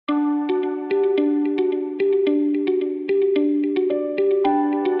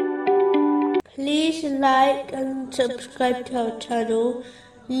like and subscribe to our channel.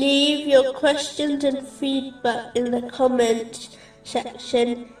 Leave your questions and feedback in the comments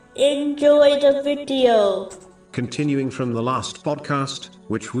section. Enjoy the video. Continuing from the last podcast,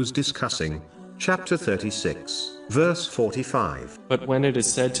 which was discussing chapter 36, verse 45. But when it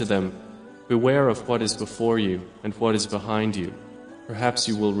is said to them, "Beware of what is before you and what is behind you, perhaps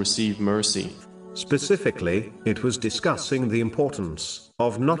you will receive mercy." Specifically, it was discussing the importance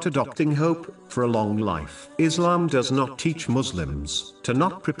of not adopting hope for a long life. Islam does not teach Muslims to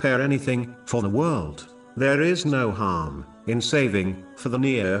not prepare anything for the world. There is no harm in saving for the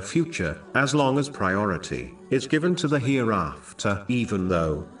near future, as long as priority is given to the hereafter. Even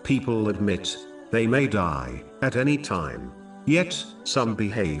though people admit they may die at any time, yet some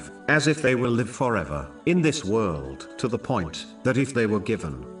behave as if they will live forever in this world, to the point that if they were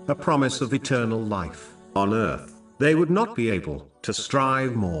given a promise of eternal life on earth, they would not be able to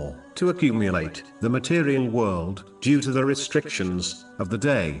strive more to accumulate the material world due to the restrictions of the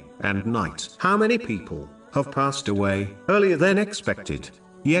day and night. How many people have passed away earlier than expected?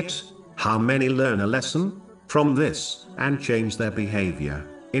 Yet, how many learn a lesson from this and change their behavior?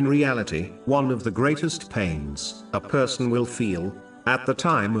 In reality, one of the greatest pains a person will feel at the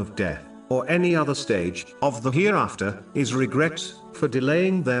time of death, or any other stage of the hereafter, is regret for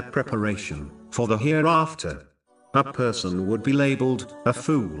delaying their preparation for the hereafter. A person would be labeled a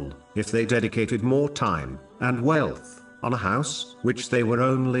fool if they dedicated more time and wealth on a house which they were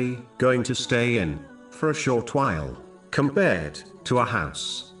only going to stay in for a short while, compared to a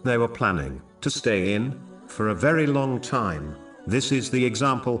house they were planning to stay in for a very long time. This is the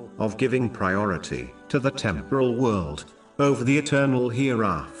example of giving priority to the temporal world over the eternal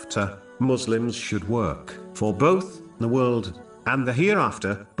hereafter. Muslims should work for both the world and the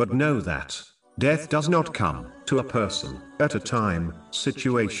hereafter, but know that death does not come to a person at a time,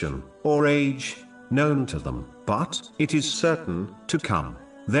 situation, or age known to them, but it is certain to come.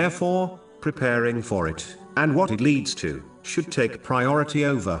 Therefore, preparing for it and what it leads to should take priority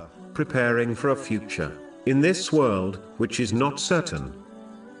over preparing for a future in this world which is not certain.